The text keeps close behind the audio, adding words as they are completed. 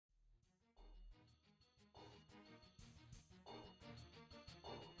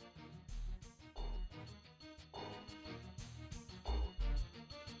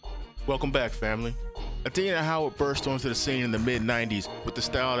Welcome back, family. Adina Howard burst onto the scene in the mid 90s with the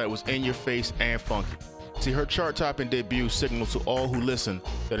style that was in your face and funky. See, her chart topping debut signaled to all who listened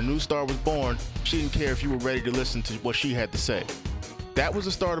that a new star was born. She didn't care if you were ready to listen to what she had to say. That was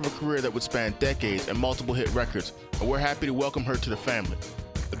the start of a career that would span decades and multiple hit records, and we're happy to welcome her to the family.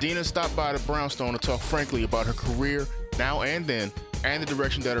 Adina stopped by the Brownstone to talk frankly about her career, now and then, and the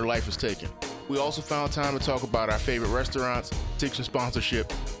direction that her life is taking. We also found time to talk about our favorite restaurants, seek some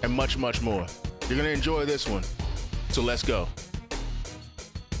sponsorship, and much, much more. You're going to enjoy this one, so let's go.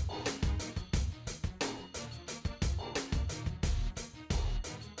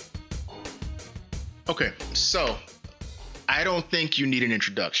 Okay, so I don't think you need an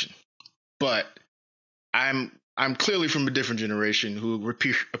introduction, but I'm clearly from a different generation who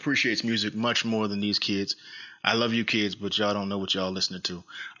appreciates music much more than these kids. I love you kids, but y'all don't know what y'all listening to.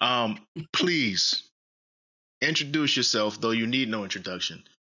 Please introduce yourself, though you need no introduction.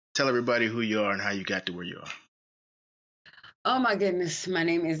 Tell everybody who you are and how you got to where you are. Oh my goodness, my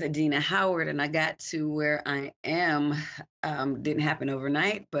name is Adina Howard, and I got to where I am. Didn't happen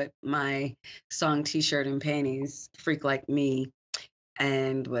overnight, but my song "T-Shirt and Panties," "Freak Like Me,"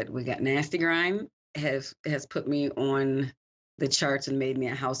 and what we got, "Nasty Grime," has put me on the charts and made me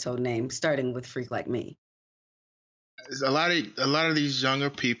a household name. Starting with "Freak Like Me." A lot of these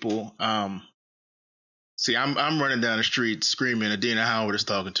younger people. See, I'm running down the street screaming, Adina Howard is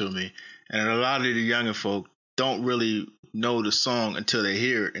talking to me, and a lot of the younger folk don't really know the song until they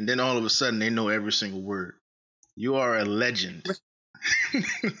hear it, and then all of a sudden they know every single word. You are a legend.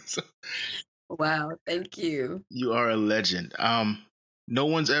 So, Wow, thank you. you are a legend. No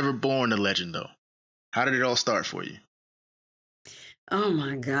one's ever born a legend though. How did it all start for you? Oh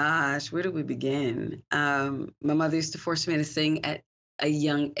my gosh, where do we begin? My mother used to force me to sing at a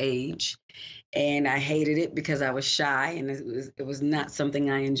young age, and I hated it because I was shy and it was not something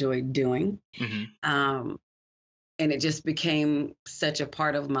I enjoyed doing. Hmm. Um, and it just became such a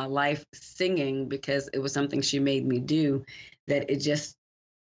part of my life singing because it was something she made me do that it just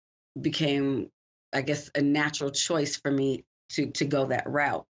became, I guess, a natural choice for me to go that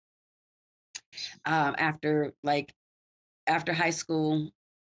route. After high school,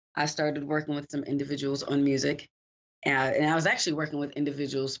 I started working with some individuals on music. And I was actually working with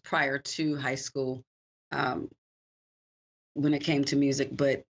individuals prior to high school um, when it came to music,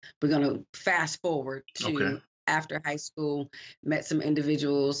 but we're going to fast forward Okay. to after high school, met some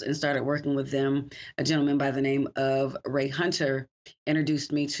individuals and started working with them. A gentleman by the name of Ray Hunter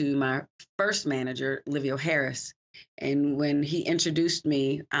introduced me to my first manager, Livio Harris. And when he introduced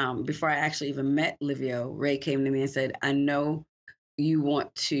me, before I actually even met Livio, Ray came to me and said, I know you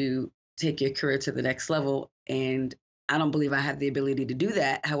want to take your career to the next level. And I don't believe I have the ability to do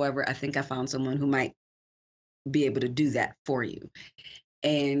that. However, I think I found someone who might be able to do that for you.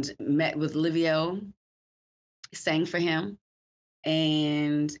 And met with Livio, sang for him,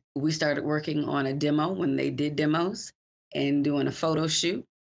 and we started working on a demo when they did demos and doing a photo shoot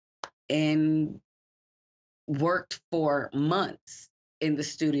and worked for months in the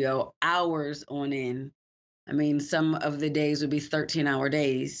studio, hours on end. I mean, some of the days would be 13-hour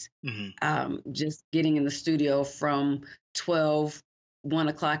days, Hmm. just getting in the studio from 12, 1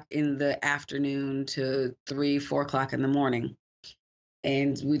 o'clock in the afternoon to 3, 4 o'clock in the morning.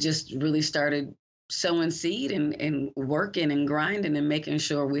 And we just really started sowing seed and working and grinding and making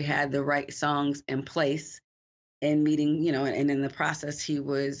sure we had the right songs in place and meeting, and in the process, he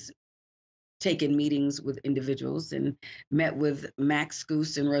was taking meetings with individuals and met with Max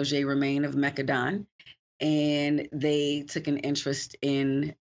Goose and Roger Romain of Mechadon, and they took an interest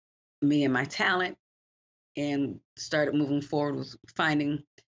in me and my talent and started moving forward with finding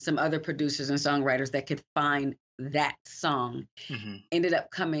some other producers and songwriters that could find that song. Hmm. Ended up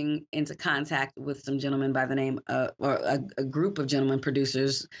coming into contact with some gentlemen by the name of, or a group of gentlemen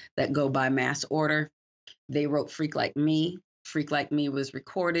producers that go by Mass Order. They wrote Freak Like Me. Freak Like Me was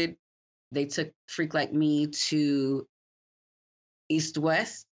recorded. They took Freak Like Me to East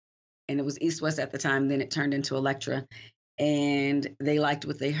West, and it was East West at the time. Then it turned into Elektra, and they liked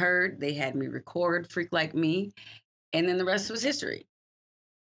what they heard. They had me record Freak Like Me, and then the rest was history.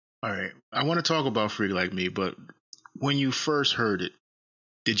 All right. I want to talk about Freak Like Me, but when you first heard it,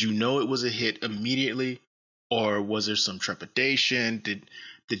 did you know it was a hit immediately, or was there some trepidation?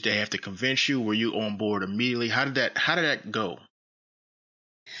 Did they have to convince you? Were you on board immediately? How did that go?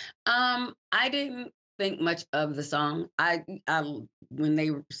 I didn't think much of the song. I when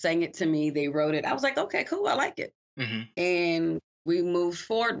they sang it to me, they wrote it. I was like, okay, cool, I like it, Hmm. and we moved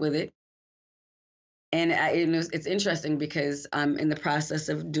forward with it. It's interesting because I'm in the process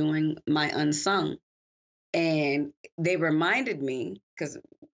of doing my unsung, and they reminded me because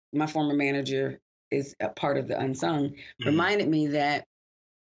my former manager is a part of the Unsung, Mm-hmm. reminded me that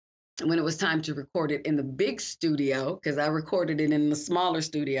when it was time to record it in the big studio, because I recorded it in the smaller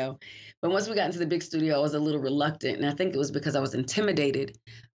studio, but once we got into the big studio, I was a little reluctant, and I think it was because I was intimidated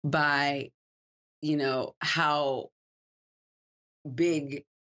by, how big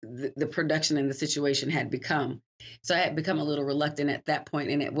the production and the situation had become. So I had become a little reluctant at that point,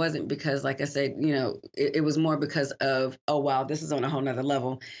 and it wasn't because, like I said, it was more because of, oh wow, this is on a whole nother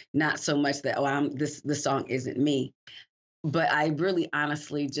level. Not so much that, this song isn't me, but I really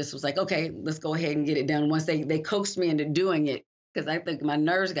honestly just was like, okay, let's go ahead and get it done. Once they coaxed me into doing it, because I think my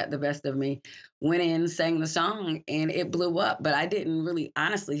nerves got the best of me, went in, sang the song, and it blew up. But I didn't really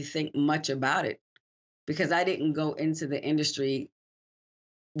honestly think much about it because I didn't go into the industry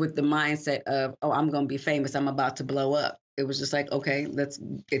with the mindset of, oh, I'm going to be famous. I'm about to blow up. It was just like, okay,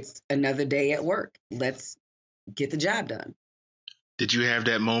 it's another day at work. Let's get the job done. Did you have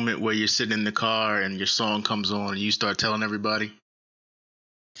that moment where you're sitting in the car and your song comes on and you start telling everybody?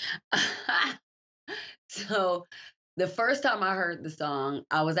 So the first time I heard the song,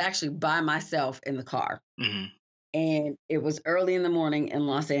 I was actually by myself in the car. Mm-hmm. And it was early in the morning in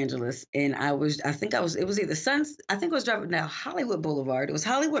Los Angeles. And it was either I think I was driving down Hollywood Boulevard. It was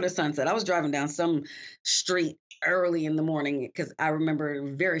Hollywood or Sunset. I was driving down some street early in the morning because I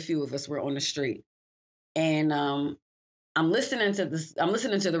remember very few of us were on the street. And I'm listening to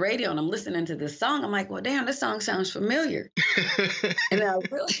the radio and I'm listening to this song. I'm like, well, damn, this song sounds familiar. And I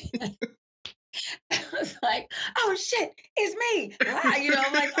really, I was like, oh shit, it's me. Wow,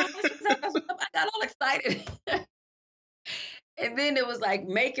 I'm like, oh, that's what's up. I got all excited. And then it was like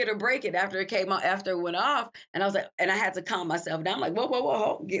make it or break it after it went off. And I was like, and I had to calm myself down. I'm like,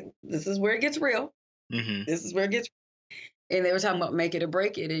 whoa. This is where it gets real. Mm-hmm. This is where it gets. And they were talking about make it or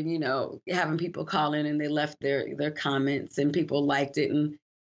break it, and having people call in and they left their comments and people liked it, and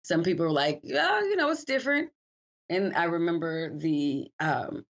some people were like, yeah, it's different. And I remember the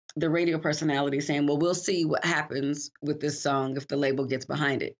radio personality saying, well, we'll see what happens with this song if the label gets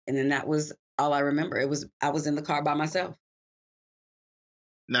behind it. And then that was all I remember. I was in the car by myself.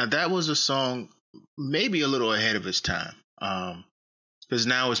 Now that was a song maybe a little ahead of its time. Because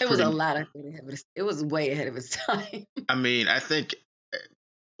now it was a lot of it was way ahead of its time. I mean, I think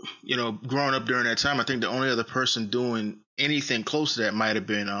growing up during that time, I think the only other person doing anything close to that might have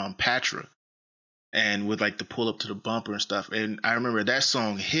been Patra, and with like the pull up to the bumper and stuff. And I remember that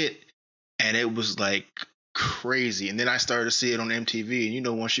song hit, and it was like crazy. And then I started to see it on MTV,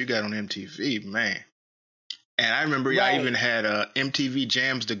 and once you got on MTV, man. And I remember I even had MTV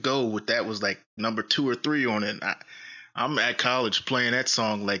Jams to Go with that was like number 2 or 3 on it. And I'm at college playing that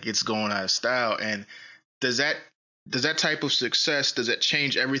song like it's going out of style. And does that type of success, does that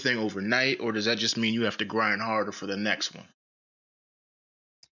change everything overnight, or does that just mean you have to grind harder for the next one?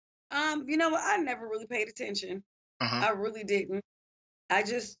 You know what? I never really paid attention. I really didn't. I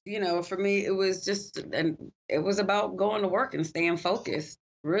just, for me, it was just, and it was about going to work and staying focused,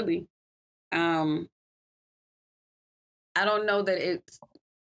 really. I don't know that it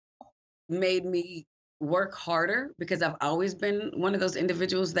made me work harder because I've always been one of those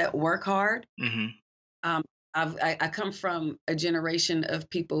individuals that work hard. Mm-hmm. I come from a generation of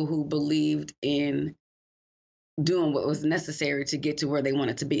people who believed in doing what was necessary to get to where they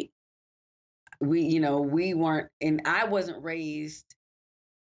wanted to be. We weren't, and I wasn't raised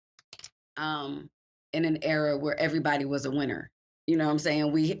in an era where everybody was a winner. You know what I'm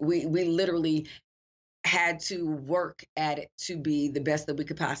saying? We literally had to work at it to be the best that we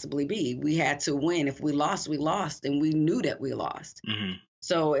could possibly be. We had to win. If we lost, we lost, and we knew that we lost. Mm-hmm.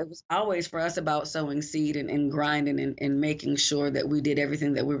 So it was always for us about sowing seed and grinding and making sure that we did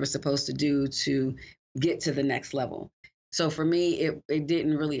everything that we were supposed to do to get to the next level. So for me, it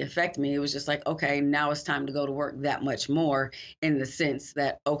didn't really affect me. It was just like, okay, now it's time to go to work that much more, in the sense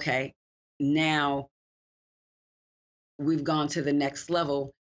that, okay, now we've gone to the next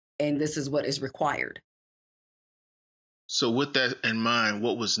level and this is what is required. So with that in mind,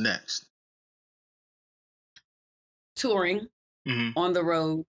 what was next? Touring, on the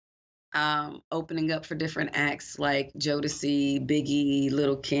road, opening up for different acts like Jodeci, Biggie,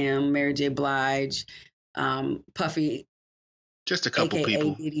 Lil' Kim, Mary J. Blige, Puffy. Just a couple AKA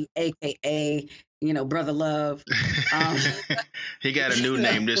people. Diddy, AKA, Brother Love. He got a new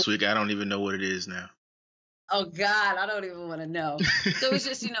name this week. I don't even know what it is now. Oh God, I don't even want to know. So it was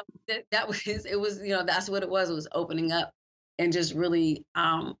just, that was, it was, that's what it was. It was opening up and just really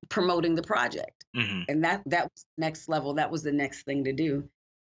promoting the project. Mm-hmm. And that was next level. That was the next thing to do.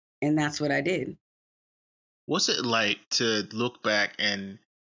 And that's what I did. What's it like to look back and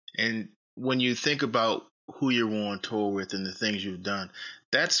when you think about who you're on tour with and the things you've done,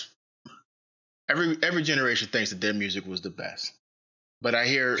 that's every generation thinks that their music was the best. But I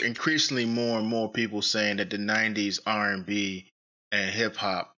hear increasingly more and more people saying that the '90s R&B and hip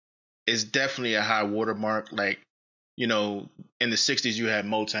hop is definitely a high watermark. Like, in the '60s you had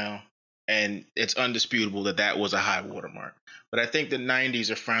Motown, and it's undisputable that that was a high watermark. But I think the '90s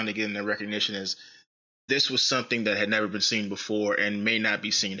are finally getting the recognition as this was something that had never been seen before and may not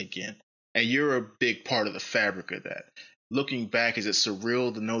be seen again. And you're a big part of the fabric of that. Looking back, is it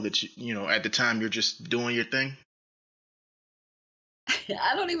surreal to know that at the time you're just doing your thing?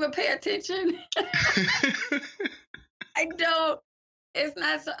 I don't even pay attention. I don't. It's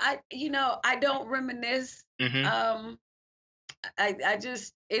not so. I don't reminisce. hmm Um, I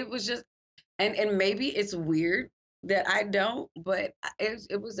just. It was just, and maybe it's weird that I don't, but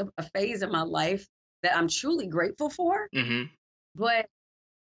it was a phase of my life that I'm truly grateful for. hmm But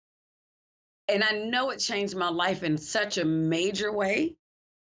and I know it changed my life in such a major way.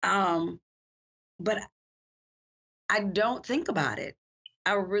 Um, but I don't think about it.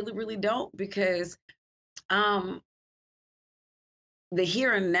 I really, really don't, because um the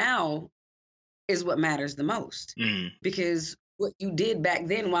here and now is what matters the most. hmm Because what you did back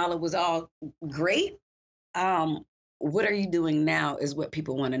then, while it was all great, um, what are you doing now is what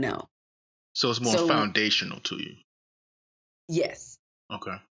people want to know. So it's more So foundational to you. yes,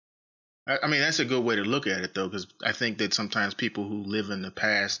 Okay. I mean, that's a good way to look at it, though, because I think that sometimes people who live in the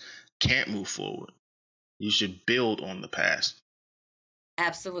past can't move forward. You should build on the past.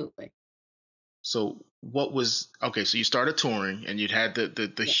 absolutely. So, what was okay? So you started touring, and you'd had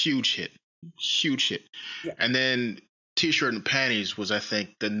the Yeah, huge hit, yeah. and then T-shirt and panties was, I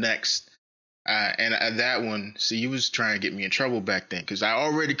think, the next. And that one, see, you was trying to get me in trouble back then because I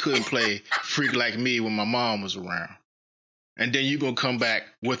already couldn't play "Freak Like Me" when my mom was around. And then you gonna come back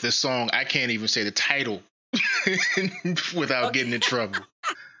with a song I can't even say the title without getting in trouble.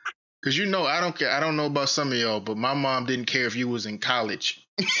 Cause I don't care. I don't know about some of y'all, but my mom didn't care if you was in college.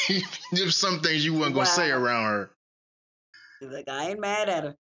 There's some things you wasn't gonna say Wow. around her. Like, I ain't mad at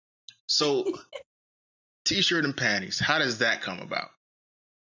her. So, T-shirt and panties. How does that come about?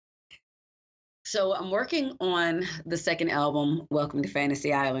 So I'm working on the second album, Welcome to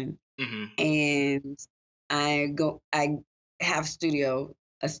Fantasy Island, hmm and I have a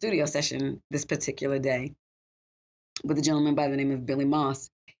studio session this particular day with a gentleman by the name of Billy Moss.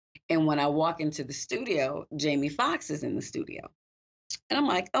 And when I walk into the studio, Jamie Foxx is in the studio. And I'm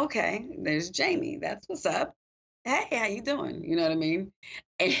like, okay, there's Jamie. That's what's up. Hey, how you doing? You know what I mean?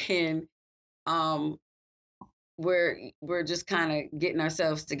 And um we're just kind of getting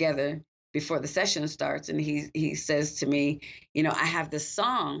ourselves together before the session starts, and he says to me, I have this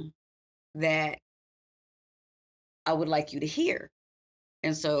song that I would like you to hear.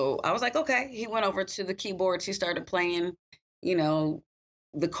 And so I was like, okay. He went over to the keyboards. He started playing, you know,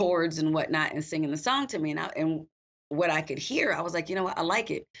 the chords and whatnot, and singing the song to me. And what I could hear, I was like, you know what? I like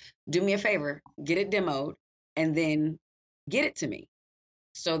it. Do me a favor, get it demoed, and then get it to me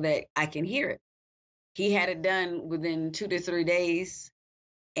so that I can hear it. He had it done within 2 to 3 days,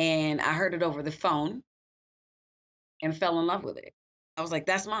 and I heard it over the phone and fell in love with it. I was like,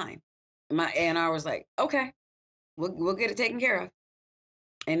 that's mine. My A&R was like, okay, we'll get it taken care of.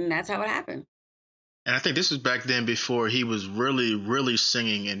 And that's how it happened. And I think this was back then before he was really, really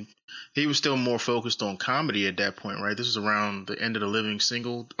singing, and he was still more focused on comedy at that point, right? This was around the end of the Living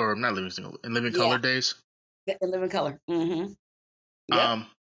Single, or not Living Single, in Living Color Yeah, days. the Living Color. Yep. Um,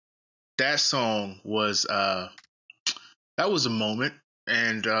 that song was that was a moment,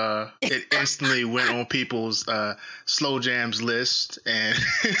 and it instantly went on people's slow jams list, and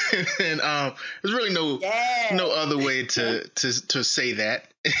and there's really no Yes. other way to say that.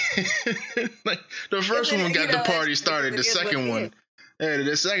 Like the first one got the party started. It is what it is.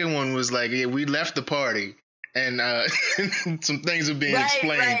 The second one was like, yeah, we left the party, and some things are being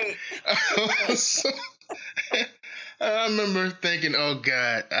explained. Right. So, I remember thinking, oh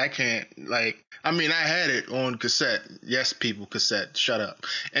God, I can't, like, I mean, I had it on cassette. Yes, people, cassette. Shut up.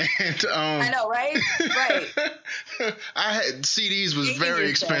 And I know, right? Right. I had CDs was Dating very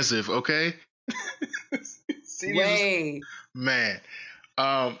yourself. expensive. Okay, CDs was, Way. man,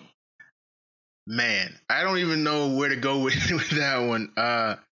 um, man. I don't even know where to go with that one.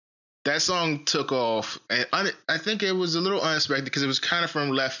 That song took off, and I think it was a little unexpected because it was kind of from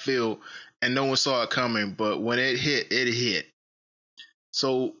left field, and no one saw it coming. But when it hit, it hit.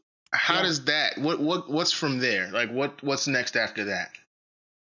 So how Yeah. does that? What's from there? Like what's next after that?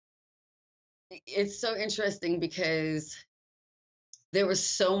 It's so interesting because there was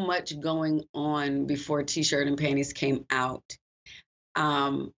so much going on before T-shirt and panties came out.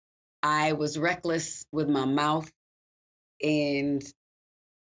 Um, I was reckless with my mouth, and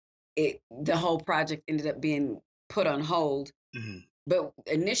the whole project ended up being put on hold. Mhm. But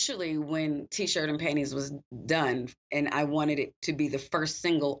initially, when T-shirt and panties was done, and I wanted it to be the first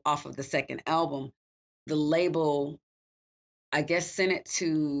single off of the second album, the label, I guess, sent it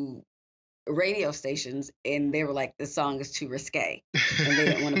to radio stations, and they were like, "The song is too risque," and they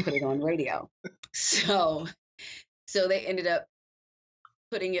didn't want to put it on radio. So, so they ended up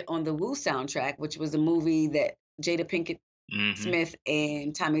putting it on the Woo soundtrack, which was a movie that Jada Pinkett Mhm. Smith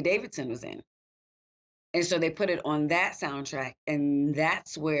and Tommy Davidson was in. And so they put it on that soundtrack, and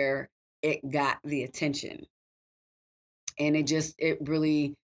that's where it got the attention. And it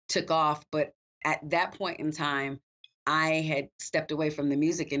really took off. But at that point in time, I had stepped away from the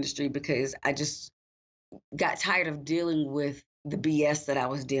music industry because I just got tired of dealing with the BS that I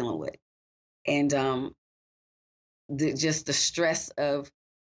was dealing with. And just the stress of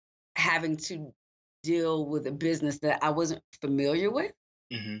having to deal with a business that I wasn't familiar with.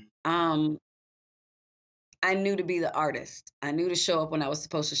 Mhm. Um, I knew to be the artist. I knew to show up when I was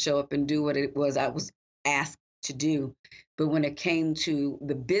supposed to show up and do what it was I was asked to do. But when it came to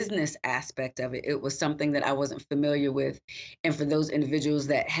the business aspect of it, it was something that I wasn't familiar with. And for those individuals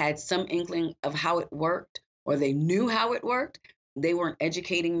that had some inkling of how it worked or they knew how it worked, they weren't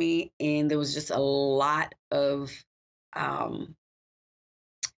educating me. And there was um,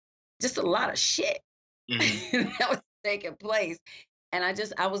 just a lot of shit Mhm. that was taking place. And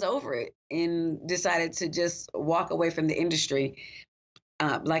I was over it and decided to just walk away from the industry.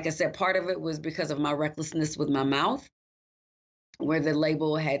 Like I said, part of it was because of my recklessness with my mouth, where the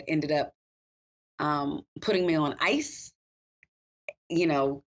label had ended up putting me on ice,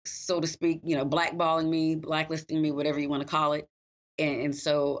 so to speak, blackballing me, blacklisting me, whatever you want to call it. And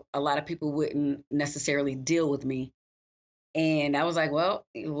so a lot of people wouldn't necessarily deal with me. And I was like, well,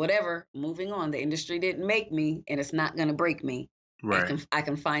 whatever, moving on. The industry didn't make me, and it's not going to break me. Right. I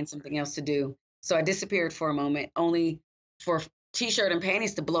can find something else to do. So I disappeared for a moment, only for T-shirt and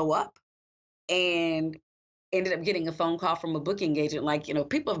panties to blow up, and ended up getting a phone call from a booking agent like,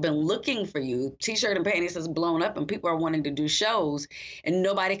 people have been looking for you. T-shirt and panties has blown up, and people are wanting to do shows, and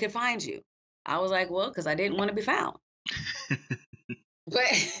nobody could find you. I was like, well, because I didn't want to be found.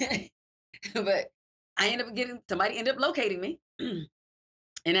 But but I ended up getting somebody ended up locating me, and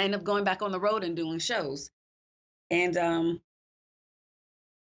I ended up going back on the road and doing shows. And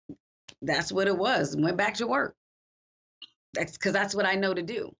that's what it was. Went back to work. That's because that's what I know to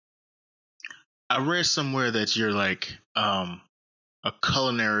do. I read somewhere that you're like a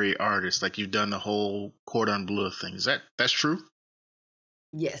culinary artist, like you've done the whole cordon bleu thing. Is that's true?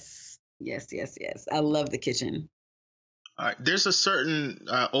 Yes, yes, yes, yes. I love the kitchen. All right. There's a certain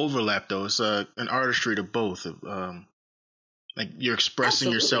overlap though. It's an artistry to both. Like you're expressing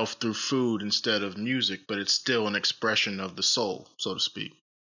Absolutely. yourself through food instead of music, but it's still an expression of the soul, so to speak.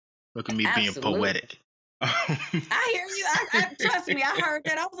 Look at me being Absolutely. poetic. I hear you. I trust me. I heard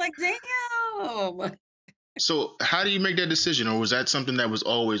that. I was like, damn. So, how do you make that decision, or was that something that was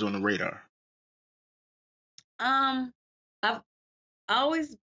always on the radar? Um, I've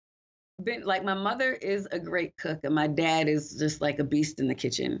always been like my mother is a great cook, and my dad is just like a beast in the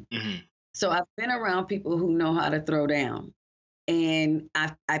kitchen. Hmm. So I've been around people who know how to throw down, and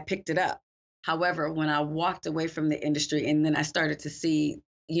I picked it up. However, when I walked away from the industry, and then I started to see,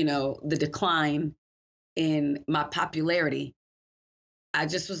 the decline in my popularity, I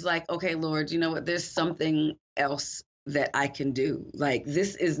just was like, okay, Lord, you know what? There's something else that I can do. Like,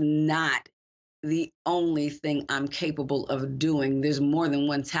 this is not the only thing I'm capable of doing. There's more than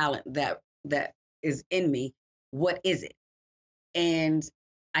one talent that is in me. What is it? And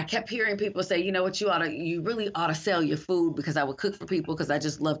I kept hearing people say, you know what, you really ought to sell your food, because I would cook for people because I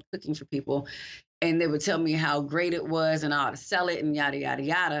just loved cooking for people. And they would tell me how great it was and I ought to sell it and yada, yada,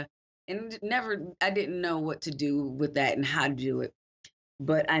 yada. And I didn't know what to do with that and how to do it.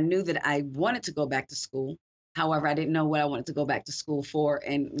 But I knew that I wanted to go back to school. However, I didn't know what I wanted to go back to school for.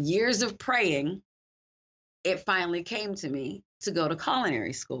 And years of praying, it finally came to me to go to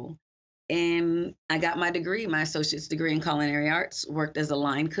culinary school. And I got my degree, my associate's degree in culinary arts, worked as a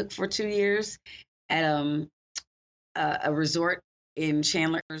line cook for 2 years at a resort in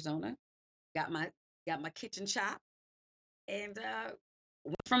Chandler, Arizona. Got my got my kitchen shop, and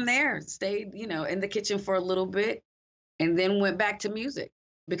went from there. Stayed, in the kitchen for a little bit, and then went back to music,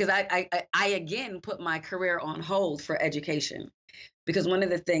 because I again put my career on hold for education, because one of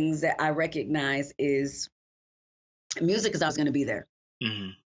the things that I recognize is music is always going to be there, Hmm.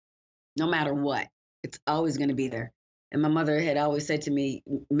 no matter what. It's always going to be there. And my mother had always said to me,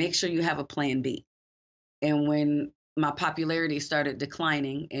 make sure you have a plan B. And when my popularity started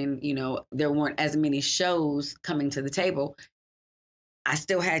declining and, there weren't as many shows coming to the table, I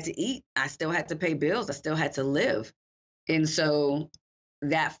still had to eat. I still had to pay bills. I still had to live. And so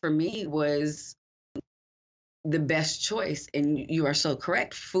that for me was the best choice. And you are so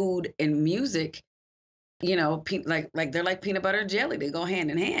correct. Food and music, like they're like peanut butter and jelly. They go hand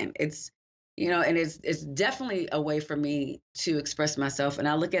in hand. And it's definitely a way for me to express myself. And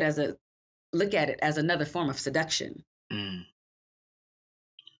I look at it as another form of seduction. Mm.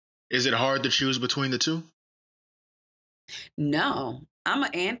 Is it hard to choose between the two? No, I'm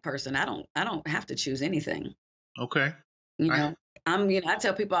an and person. I don't have to choose anything. Okay. You I, know, I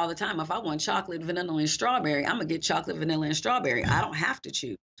tell people all the time, if I want chocolate, vanilla, and strawberry, I'm gonna get chocolate, vanilla, and strawberry. I don't have to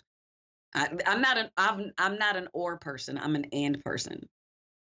choose. I'm not an or person. I'm an and person.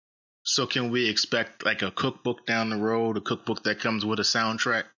 so can we expect like a cookbook down the road, a cookbook that comes with a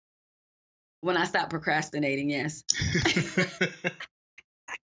soundtrack? When I stop procrastinating, yes.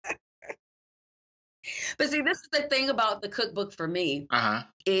 But see, this is the thing about the cookbook for me Uh-huh.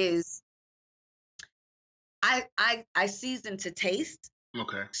 is I season to taste.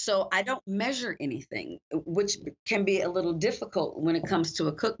 Okay. So I don't measure anything, which can be a little difficult when it comes to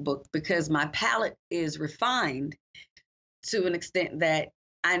a cookbook because my palate is refined to an extent that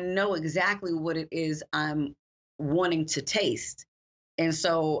I know exactly what it is I'm wanting to taste. And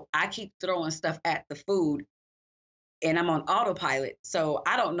so I keep throwing stuff at the food and I'm on autopilot. So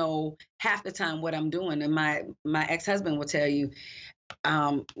I don't know half the time what I'm doing. And my ex-husband will tell you,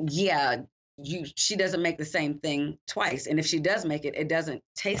 yeah, she doesn't make the same thing twice. And if she does make it, it doesn't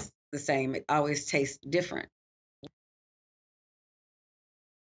taste the same. It always tastes different.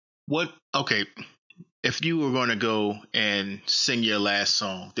 What okay, if you were going to go and sing your last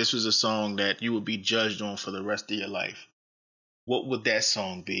song, this was a song that you would be judged on for the rest of your life. What would that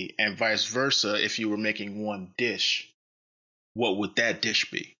song be? And vice versa, if you were making one dish, what would that dish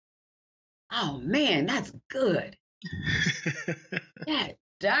be? Oh man, that's good. That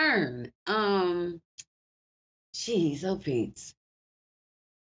darn. Jeez, oh Pete.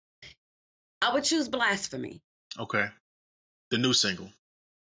 I would choose blasphemy. Okay. The new single.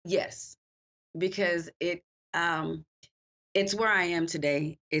 Yes, because um it's where I am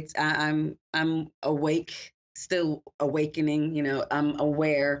today. I'm awake, still awakening, I'm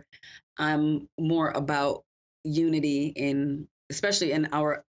aware. I'm more about unity in especially in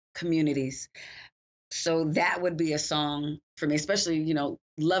our communities. So that would be a song for me, especially,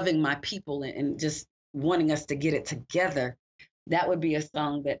 loving my people and just wanting us to get it together. That would be a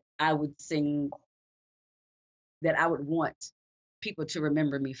song that I would sing that I would want people to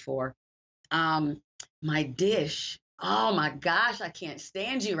remember me for. Um, my dish. Oh my gosh, I can't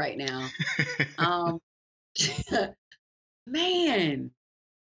stand you right now. Um, man,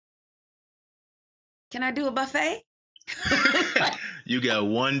 can I do a buffet? You got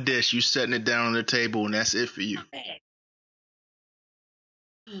one dish, you setting it down on the table, and that's it for you.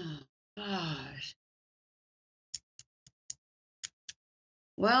 Oh, gosh.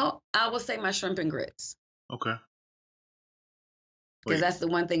 Well, I will say my shrimp and grits Okay. because Wait, that's the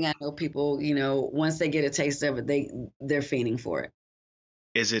one thing I know people, once they get a taste of it, they're fiending for it.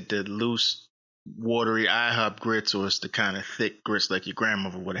 is it the loose, watery IHOP grits, or it's the kind of thick grits like your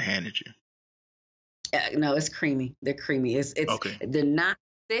grandmother would have handed you? No, it's creamy. They're creamy. It's Okay. they're not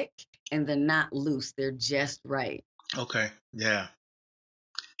thick and they're not loose. They're just right. Okay. Yeah.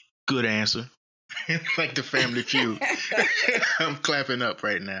 Good answer. Like the Family Feud. I'm clapping up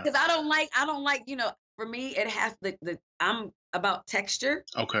right now. Because I don't like, for me, it has I'm about texture.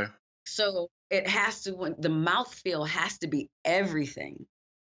 Okay. So it has to, when the mouthfeel has to be everything.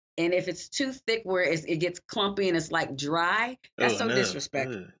 And if it's too thick where it gets clumpy and it's like dry, that's Oh so no.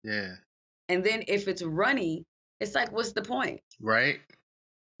 disrespectful. Yeah. And then if it's runny, it's like, what's the point? Right?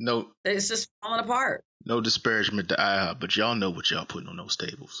 No It's just falling apart. no disparagement to IHOP, but y'all know what y'all putting on those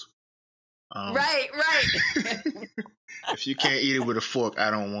tables. Right. If you can't eat it with a fork, I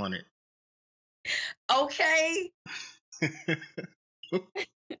don't want it. Okay.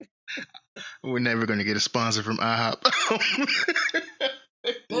 We're never going to get a sponsor from IHOP.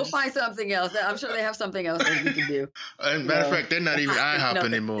 We'll find something else. I'm sure they have something else that we can do. Matter of fact, they're not even IHOP No,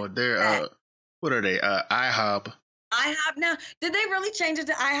 anymore. They're what are they? IHOP. IHOP now. Did they really change it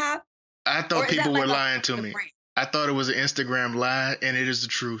to IHOP? I Or thought is that people like were a lying to me. brand? I thought it was an Instagram lie, and it is the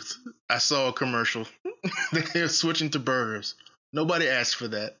truth. I saw a commercial. They're switching to burgers. Nobody asked for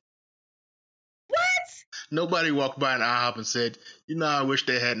that. What? Nobody walked by an IHOP and said, I wish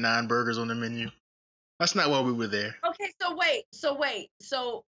they had 9 burgers on the menu. That's not why we were there. Okay, so wait.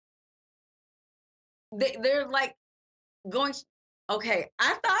 So they're like going. Okay,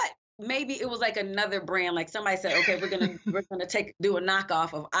 I thought maybe it was like another brand. Like somebody said, okay, we're gonna do a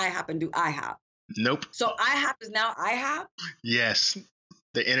knockoff of IHOP and do IHOP. Nope. So IHOP is now IHOP. Yes,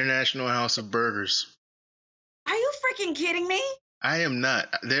 the International House of Burgers. Are you freaking kidding me? I am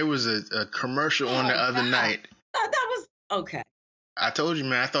not. There was a commercial on the other God. night. That was okay. I told you,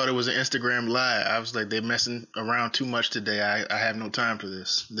 man, I thought it was an Instagram live. I was like, they're messing around too much today. I have no time for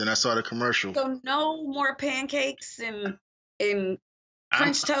this. Then I saw the commercial. So no more pancakes and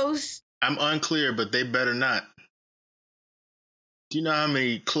French toast? I'm unclear, but they better not. Do you know how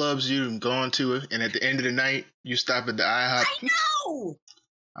many clubs you've gone to, and at the end of the night, you stop at the IHOP? I know!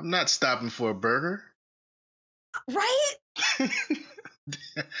 I'm not stopping for a burger. Right?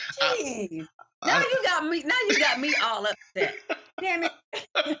 Jeez. Now you got me all upset. Damn it.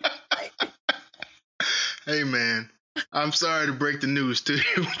 Hey, man. I'm sorry to break the news to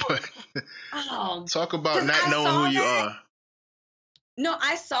you, but talk about not knowing who you are. No,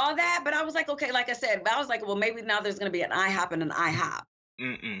 I saw that, but I was like, okay, like I said, but I was like, well, maybe now there's going to be an IHOP and an IHOP.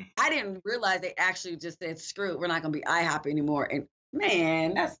 Mm-mm. I didn't realize they actually just said, screw it, we're not going to be IHOP anymore. And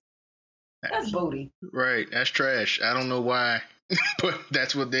man, that's booty. Right, that's trash. I don't know why, but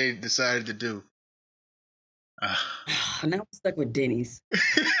that's what they decided to do. Now I'm stuck with Denny's.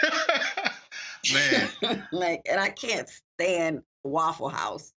 Man. And I can't stand Waffle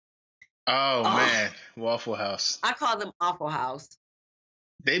House. Oh, man, Waffle House. I call them Awful House.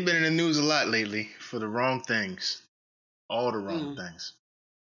 They've been in the news a lot lately for the wrong things. All the wrong things.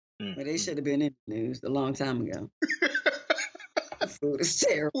 But they should have been in the news a long time ago. The food is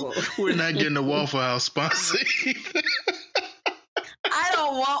terrible. We're not getting a Waffle House sponsor either. I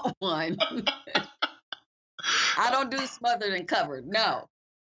don't want one. I don't do smothered and covered. No.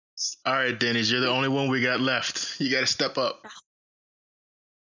 All right, Denny's, you're the only one we got left. You got to step up.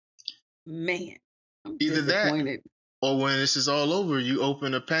 Man, I'm either disappointed. That, or when this is all over, you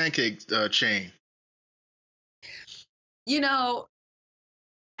open a pancake chain. You know,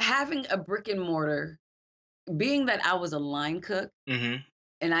 having a brick and mortar, being that I was a line cook, and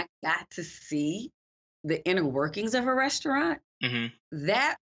I got to see the inner workings of a restaurant,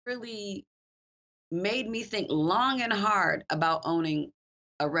 that really made me think long and hard about owning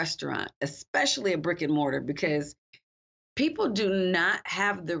a restaurant, especially a brick and mortar, because people do not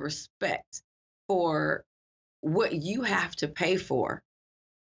have the respect for what you have to pay for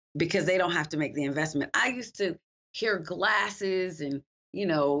because they don't have to make the investment. I used to hear glasses and,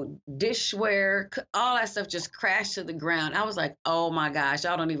 dishware, all that stuff just crashed to the ground. I was like, oh my gosh,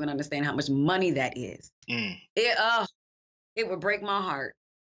 y'all don't even understand how much money that is. It would break my heart,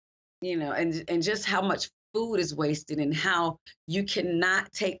 and just how much food is wasted and how you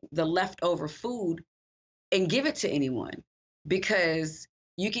cannot take the leftover food and give it to anyone because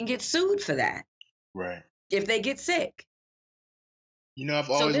you can get sued for that. Right. If they get sick. I've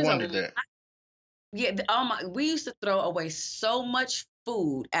always wondered that. Yeah. We used to throw away so much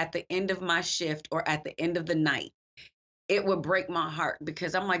food at the end of my shift or at the end of the night. It would break my heart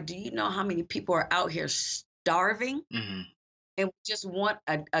because I'm like, do you know how many people are out here starving and just want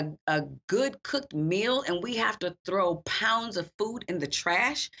a good cooked meal, and we have to throw pounds of food in the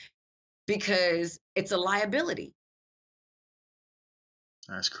trash because it's a liability.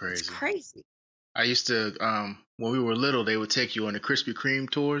 That's crazy. It's crazy. I used to, when we were little, they would take you on the Krispy Kreme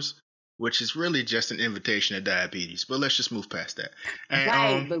tours, which is really just an invitation to diabetes. But let's just move past that. And,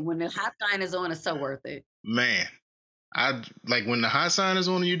 right, but when the hot sign is on, it's so worth it. Man, when the hot sign is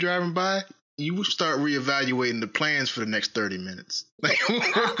on and you're driving by, you start reevaluating the plans for the next 30 minutes.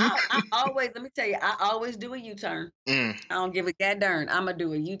 I always, let me tell you, I always do a U-turn. I don't give a god darn. I'm going to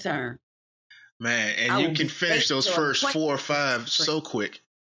do a U-turn. Man, and you can finish those first 4 or 5 so quick.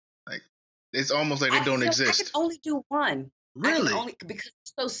 Like, it's almost like they don't exist. I can only do one. Really? Because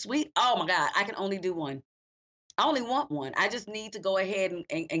it's so sweet. Oh my God, I can only do one. I only want one. I just need to go ahead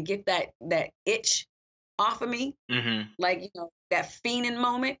and get that itch off of me. Like, that fiending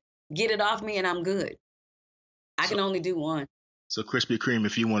moment, get it off me and I'm good. I can only do one. So Krispy Kreme,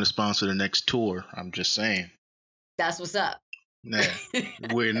 if you want to sponsor the next tour, I'm just saying. That's what's up. Nah,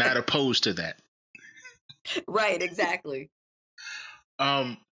 we're not opposed to that. Right, exactly.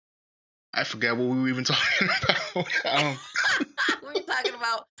 I forgot what we were even talking about. We were talking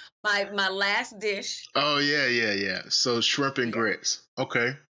about my last dish. Oh, yeah. So shrimp and grits.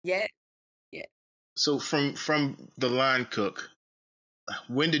 Okay. Yeah. So from the line cook,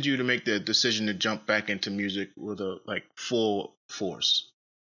 when did you make the decision to jump back into music with a full force?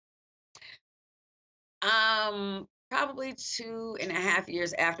 Probably 2.5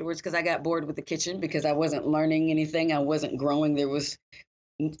 years afterwards, because I got bored with the kitchen because I wasn't learning anything. I wasn't growing. There was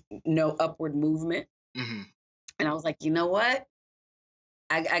no upward movement. And I was like, you know what?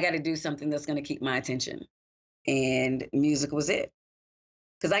 I got to do something that's going to keep my attention. And music was it.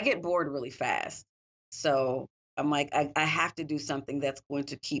 Because I get bored really fast. So I'm like, I have to do something that's going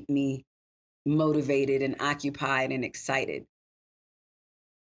to keep me motivated and occupied and excited.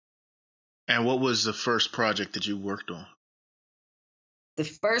 And what was the first project that you worked on? The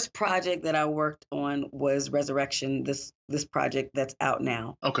first project that I worked on was Resurrection, this project that's out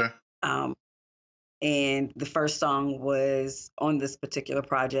now. Okay. Um, and the first song was on this particular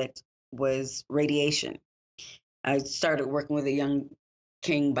project was Radiation. I started working with a young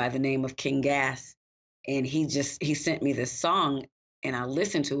king by the name of King Gas, and he sent me this song, and I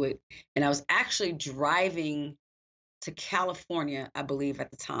listened to it, and I was actually driving to California, I believe at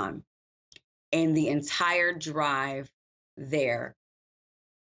the time, and the entire drive there,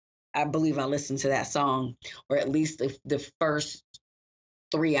 I believe I listened to that song, or at least the first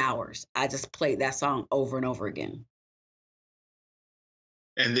 3 hours. I just played that song over and over again.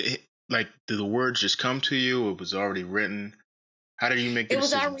 And like, did the words just come to you, or it was already written? How did you make the It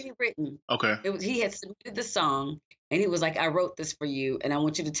was decision? already written. Okay. He had submitted the song, and he was like, "I wrote this for you, and I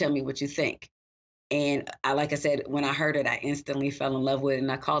want you to tell me what you think." And like I said, when I heard it, I instantly fell in love with it.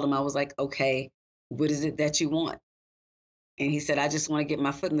 And I called him. I was like, "Okay, what is it that you want?" And he said, "I just want to get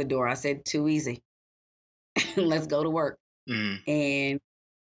my foot in the door." I said, "Too easy. Let's go to work." Mm. And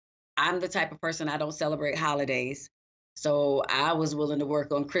I'm the type of person, I don't celebrate holidays. So I was willing to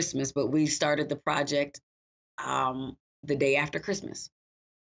work on Christmas, but we started the project the day after Christmas.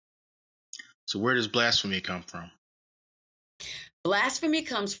 So where does Blasphemy come from? Blasphemy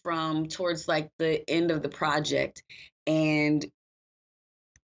comes from towards like the end of the project. And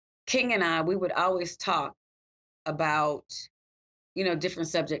King and I, we would always talk about, different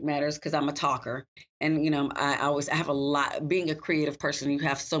subject matters because I'm a talker. And, I have a lot, being a creative person, you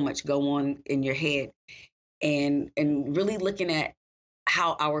have so much go on in your head. And really looking at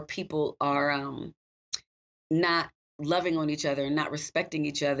how our people are not loving on each other and not respecting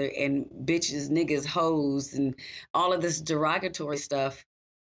each other, and bitches, niggas, hoes, and all of this derogatory stuff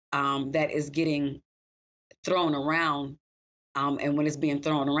that is getting thrown around. And when it's being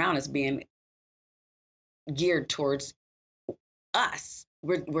thrown around, it's being geared towards us.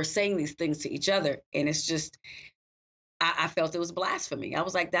 We're saying these things to each other, and it's just I felt it was blasphemy. I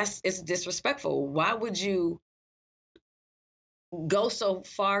was like, it's disrespectful. Why would you go so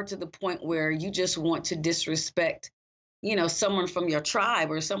far to the point where you just want to disrespect, someone from your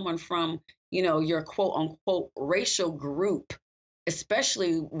tribe or someone from, your quote unquote racial group,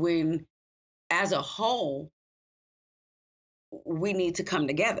 especially when as a whole, we need to come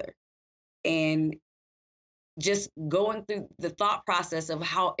together. And just going through the thought process of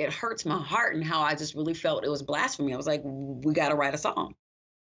how it hurts my heart and how I just really felt it was blasphemy. I was like, we got to write a song.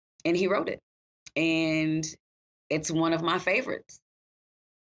 And he wrote it. And it's one of my favorites.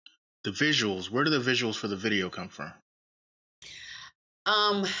 The visuals. Where do the visuals for the video come from?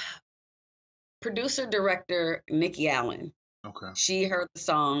 Um, Producer director Nikki Allen. Okay. She heard the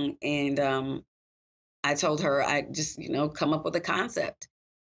song, and I told her I just come up with a concept,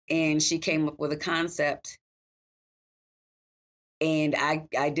 and she came up with a concept, and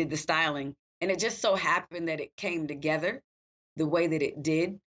I did the styling, and it just so happened that it came together the way that it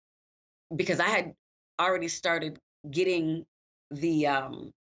did because I had already started getting the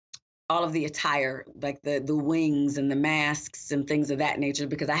all of the attire, like the wings and the masks and things of that nature,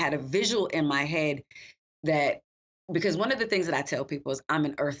 because I had a visual in my head that because one of the things that I tell people is I'm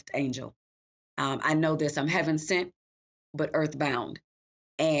an earthed angel. I know this. I'm heaven sent, but earthbound,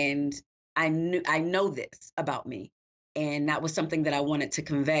 and I know this about me, and that was something that I wanted to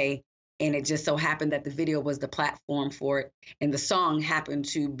convey. And it just so happened that the video was the platform for it, and the song happened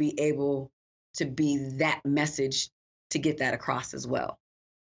to be able to be that message to get that across as well.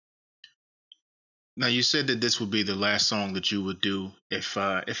 Now you said that this would be the last song that you would do if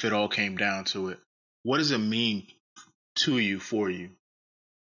it all came down to it. What does it mean to you, for you?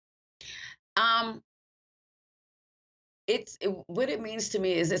 Um, what it means to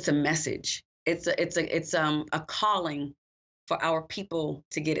me is it's a message. It's a calling for our people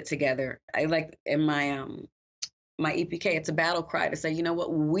to get it together. I like in my EPK, it's a battle cry to say, you know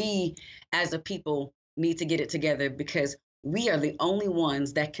what, we as a people need to get it together because we are the only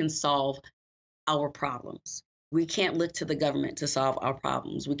ones that can solve our problems. We can't look to the government to solve our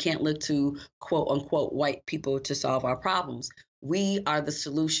problems. We can't look to quote unquote white people to solve our problems. We are the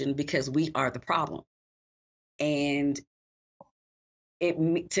solution because we are the problem. And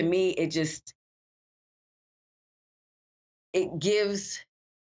to me, it gives,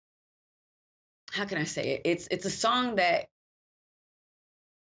 how can I say it? It's a song that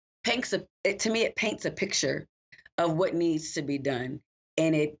to me, it paints a picture of what needs to be done.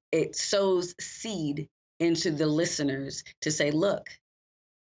 and it sows seed into the listeners to say, look,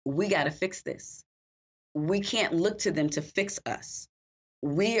 we got to fix this. We can't look to them to fix us.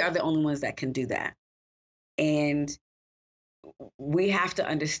 We are the only ones that can do that. And we have to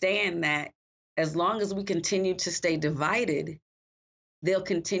understand that as long as we continue to stay divided, they'll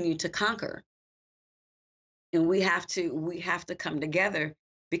continue to conquer. And we have to come together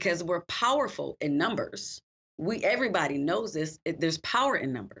because we're powerful in numbers. Everybody knows this. There's power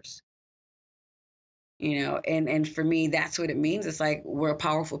in numbers. And for me, that's what it means. It's like we're a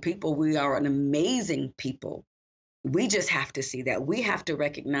powerful people. We are an amazing people. We just have to see that. We have to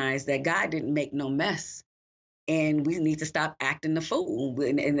recognize that God didn't make no mess, and we need to stop acting the fool.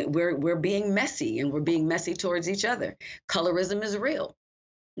 And we're being messy, and we're being messy towards each other. Colorism is real.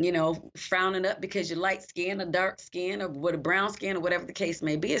 Frowning up because you're light skin or dark skin or with a brown skin or whatever the case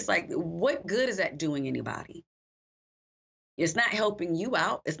may be. It's like, what good is that doing anybody? It's not helping you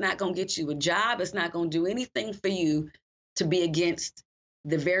out. It's not going to get you a job. It's not going to do anything for you to be against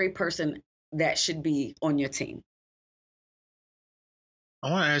the very person that should be on your team.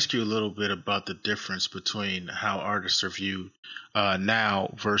 I want to ask you a little bit about the difference between how artists are viewed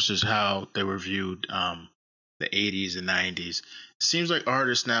now versus how they were viewed the 80s and 90s. It seems like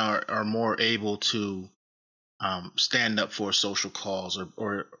artists now are more able to stand up for a social cause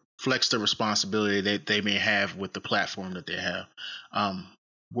or flex the responsibility that they may have with the platform that they have.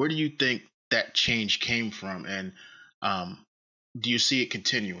 Where do you think that change came from, and do you see it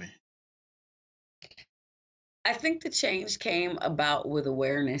continuing? I think the change came about with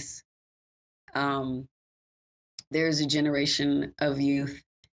awareness. There's a generation of youth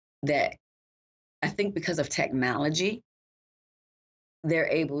that I think because of technology, they're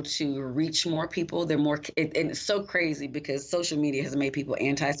able to reach more people. They're more, and it's so crazy because social media has made people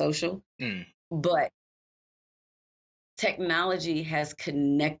antisocial, but technology has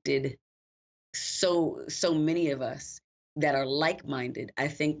connected so many of us that are like-minded. I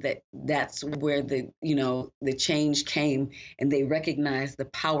think that's where the change came, and they recognize the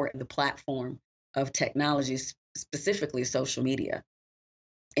power and the platform of technology, specifically social media.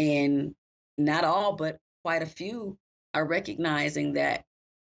 And not all, but quite a few are recognizing that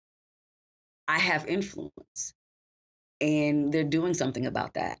I have influence, and they're doing something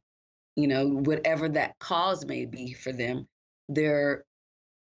about that. Whatever that cause may be for them, they're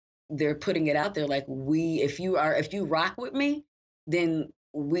putting it out there like, if you rock with me, then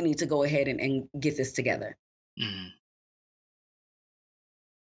we need to go ahead and get this together. Mm-hmm.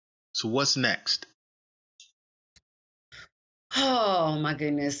 So what's next? Oh my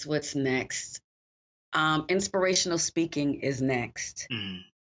goodness, what's next? Inspirational speaking is next.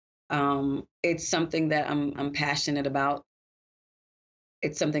 It's something that I'm passionate about.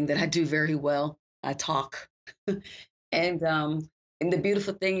 It's something that I do very well. I talk. And the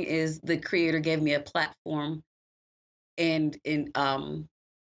beautiful thing is the creator gave me a platform and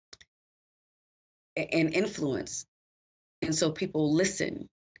influence. And so people listen.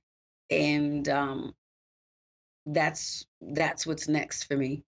 And that's what's next for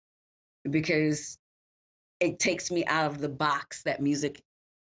me, because it takes me out of the box that music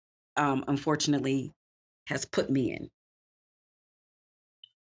unfortunately has put me in.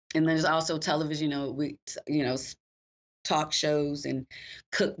 And there's also television, talk shows and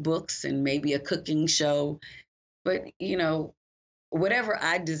cookbooks and maybe a cooking show. But, whatever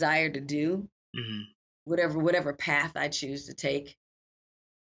I desire to do, whatever path I choose to take,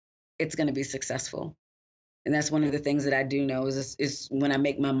 it's going to be successful. And that's one of the things that I do know is when I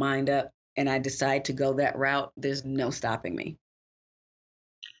make my mind up and I decide to go that route, there's no stopping me.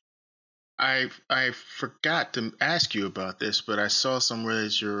 I forgot to ask you about this, but I saw somewhere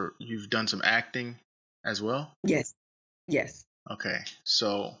that you've done some acting as well. Yes. Okay,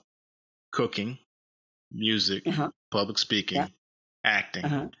 so cooking, music, public speaking,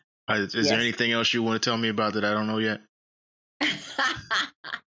 acting. Is there anything else you want to tell me about that I don't know yet?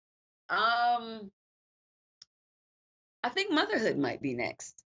 I think motherhood might be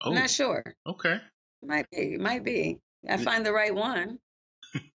next. I'm not sure. Okay. Might be. I find the right one.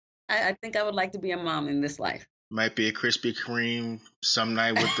 I think I would like to be a mom in this life. Might be a Krispy Kreme some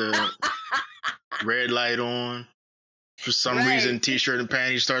night with the red light on. For some reason, T-shirt and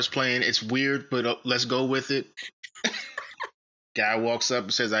panties starts playing. It's weird, but let's go with it. Guy walks up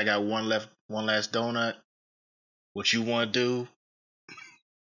and says, "I got one last donut. What you want to do?"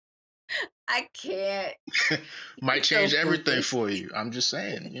 I can't. Might change everything for you. I'm just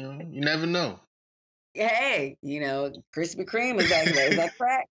saying, you never know. Hey, Krispy Kreme is that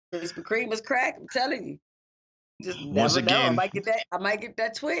crack? Krispy Kreme is crack. I'm telling you. Just Once never again, know. I might get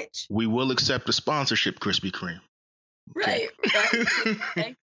that twitch. We will accept a sponsorship, Krispy Kreme. Okay. Right,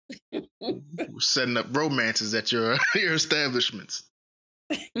 right. Thank We're setting up romances at your your establishments.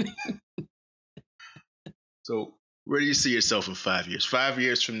 So, where do you see yourself in 5 years? 5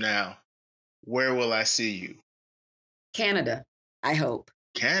 years from now, where will I see you? Canada, I hope.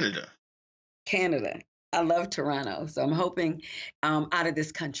 Canada. Canada. I love Toronto, so I'm hoping out of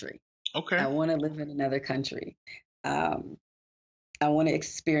this country. Okay. I want to live in another country. Um, I want to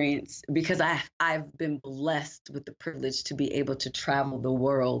experience because I've been blessed with the privilege to be able to travel the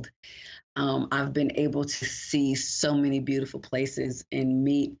world. I've been able to see so many beautiful places and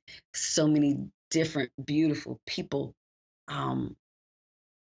meet so many different beautiful people. Um,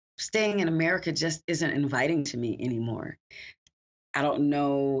 Staying in America just isn't inviting to me anymore. I don't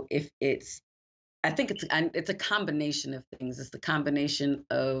know if it's. I think it's a combination of things. It's the combination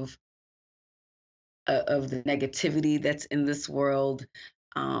of the negativity that's in this world,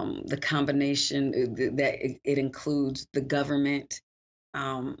 the combination that it includes the government,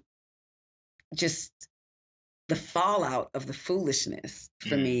 um, just the fallout of the foolishness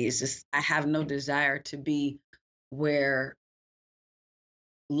for Mm. me is just I have no desire to be where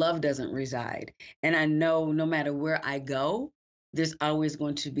love doesn't reside. And I know no matter where I go, there's always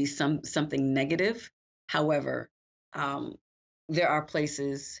going to be something negative. However, um, there are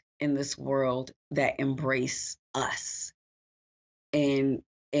places in this world that embrace us and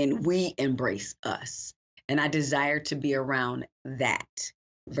we embrace us. And I desire to be around that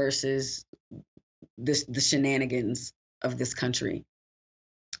versus the shenanigans of this country.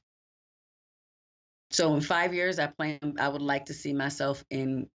 So in 5 years, I would like to see myself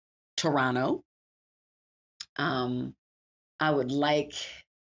in Toronto. Um, I would like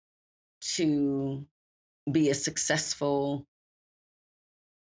to be a successful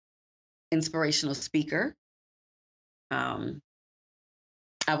inspirational speaker. Um,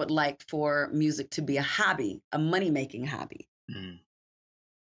 I would like for music to be a hobby, a money making hobby. Mm.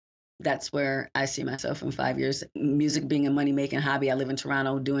 That's where I see myself in 5 years. Music being a money making hobby. I live in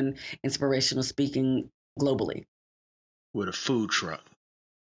Toronto doing inspirational speaking globally. With a food truck.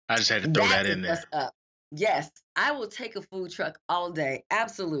 I just had to throw That that is in there. what's up. Yes, I will take a food truck all day.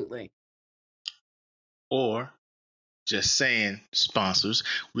 Absolutely. Or, just saying, sponsors,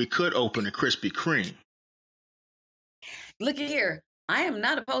 we could open a Krispy Kreme. Look at here. I am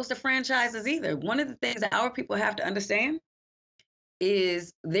not opposed to franchises either. One of the things that our people have to understand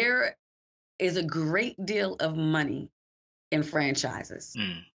is there is a great deal of money in franchises.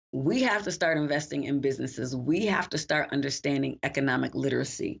 Mm. We have to start investing in businesses. We have to start understanding economic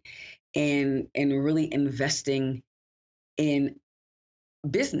literacy and really investing in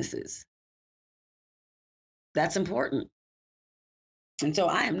businesses. That's important. And so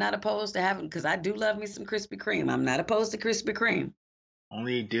I am not opposed to having because I do love me some Krispy Kreme. I'm not opposed to Krispy Kreme.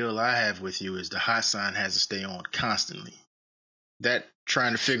 Only deal I have with you is the hot sign has to stay on constantly. That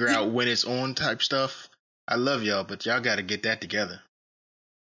trying to figure out when it's on type stuff, I love y'all, but y'all got to get that together.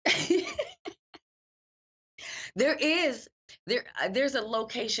 there is there's a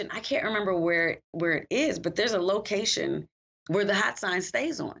location. I can't remember where it is, but there's a location where the hot sign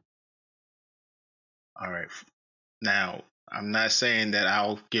stays on. All right. Now, I'm not saying that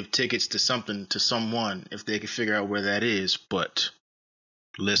I'll give tickets to something to someone if they can figure out where that is, but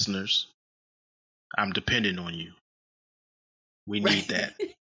listeners, I'm dependent on you. We need that.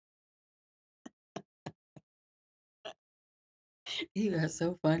 Right. You are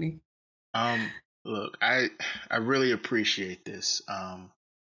so funny. Um, Look, I really appreciate this.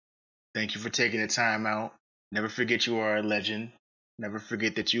 Thank you for taking the time out. Never forget you are a legend. Never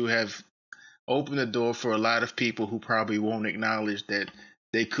forget that you have opened the door for a lot of people who probably won't acknowledge that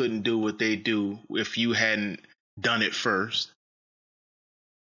they couldn't do what they do if you hadn't done it first.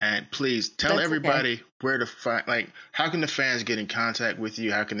 And please tell That's okay. everybody where to find, like, how can the fans get in contact with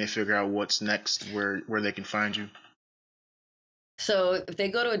you? How can they figure out what's next, where they can find you? So if they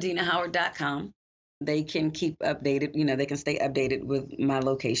go to adinahoward.com, they can keep updated. They can stay updated with my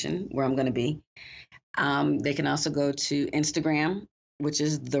location where I'm going to be. They can also go to Instagram, which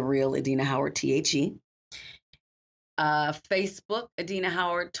is the real Adina Howard, THE. Facebook, Adina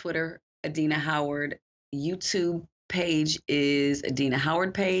Howard. Twitter, Adina Howard. YouTube page is Adina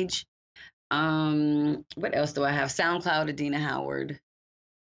Howard page. What else do I have? SoundCloud, Adina Howard.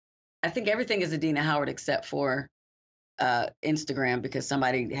 I think everything is Adina Howard except for Instagram because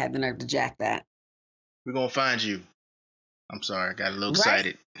somebody had the nerve to jack that. We're gonna find you. I'm sorry, I got a little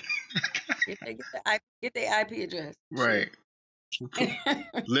Right? excited. Get their IP address. Right.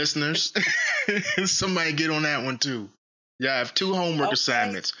 Listeners, somebody get on that one too. Yeah, I have two homework Okay.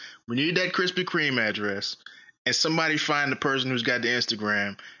 assignments. We need that Krispy Kreme address, and somebody find the person who's got the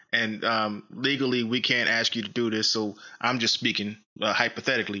Instagram and legally we can't ask you to do this. So I'm just speaking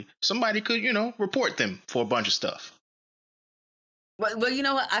hypothetically. Somebody could, report them for a bunch of stuff. Well, you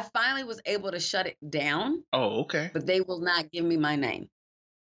know what? I finally was able to shut it down. Oh, okay. But they will not give me my name.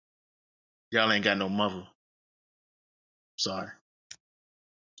 Y'all ain't got no mother. Sorry.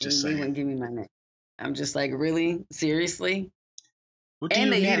 Just saying. They wouldn't give me my name. I'm just like, really? Seriously? What do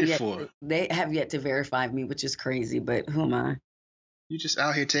you need it for? They have yet to verify me, which is crazy, but who am I? You just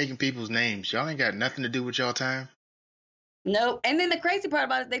out here taking people's names. Y'all ain't got nothing to do with y'all time. Nope. And then the crazy part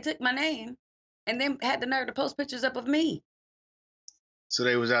about it, they took my name and then had the nerve to post pictures up of me. So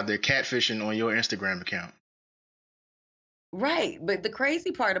they was out there catfishing on your Instagram account. Right. But the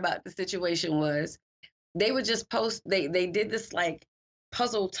crazy part about the situation was they would just post, they did this like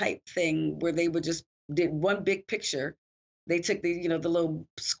puzzle type thing where they would just did one big picture. They took the, the little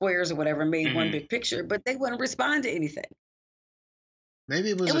squares or whatever, made one big picture, but they wouldn't respond to anything.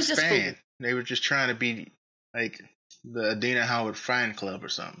 Maybe it was a fan. They were just trying to be like the Adina Howard fan club or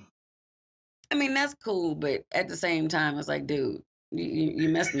something. I mean, that's cool, but at the same time, it's like, dude, you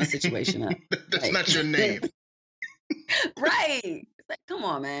messed my situation up. That's like, not your name. Right. It's like, come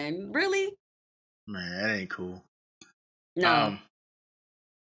on, man. Really? Man, that ain't cool. No.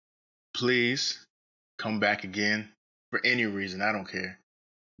 Please come back again for any reason. I don't care.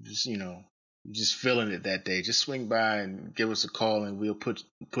 Just, just feeling it that day. Just swing by and give us a call and we'll put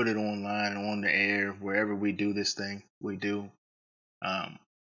it online on the air wherever we do this thing. We do.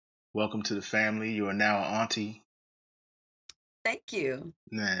 Welcome to the family. You are now an auntie. Thank you.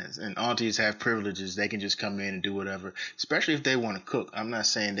 Yes, and aunties have privileges. They can just come in and do whatever, especially if they want to cook. I'm not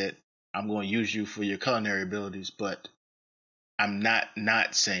saying that I'm going to use you for your culinary abilities, but I'm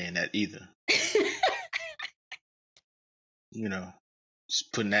not saying that either.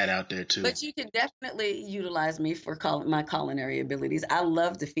 Just putting that out there too. But you can definitely utilize me for my culinary abilities. I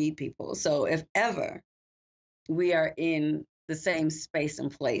love to feed people. So if ever we are in the same space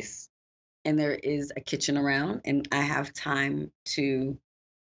and place and there is a kitchen around and I have time to,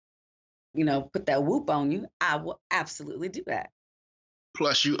 put that whoop on you, I will absolutely do that.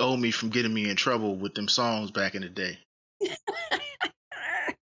 Plus, you owe me from getting me in trouble with them songs back in the day.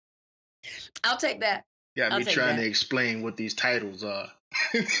 I'll take that. Got me trying to explain what these titles are.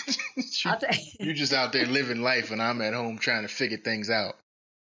 You're just out there living life and I'm at home trying to figure things out.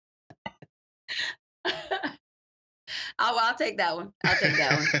 I'll take that one. I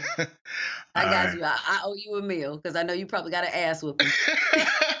got you. I owe you a meal because I know you probably got an ass whooping.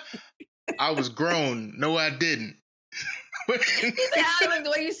 I was grown. No, I didn't. You said,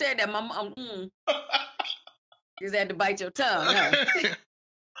 the way you said that, Mama. You just had to bite your tongue, huh?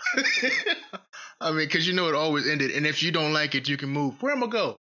 I mean, because it always ended. And if you don't like it, you can move. Where am I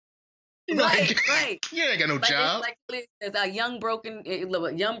go? Right. You ain't got no job. It's a young broken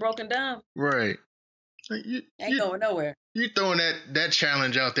dumb. Right. Ain't going nowhere. You throwing that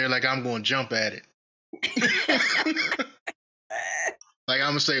challenge out there like I'm going to jump at it. Like I'm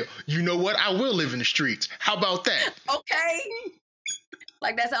going to say, you know what? I will live in the streets. How about that? Okay.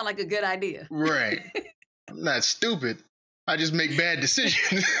 Like that sounds like a good idea. Right. I'm not stupid. I just make bad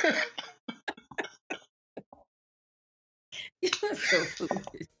decisions. You're so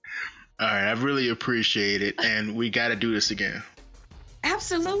foolish. All right. I really appreciate it. And we got to do this again.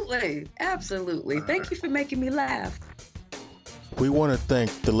 Absolutely. Thank you for making me laugh. We want to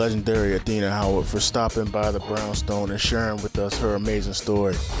thank the legendary Adina Howard for stopping by the Brownstone and sharing with us her amazing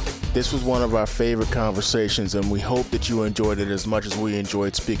story. This was one of our favorite conversations, and we hope that you enjoyed it as much as we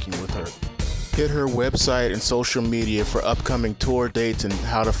enjoyed speaking with her. Hit her website and social media for upcoming tour dates and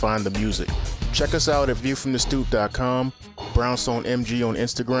how to find the music. Check us out at viewfromthestoop.com, Brownstone MG on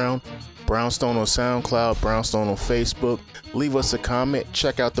Instagram, Brownstone on SoundCloud, Brownstone on Facebook. Leave us a comment.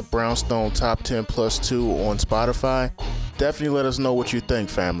 Check out the Brownstone Top 10 Plus 2 on Spotify. Definitely let us know what you think,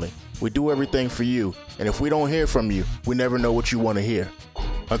 family. We do everything for you, and if we don't hear from you, we never know what you want to hear.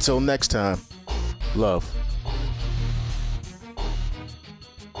 Until next time, love.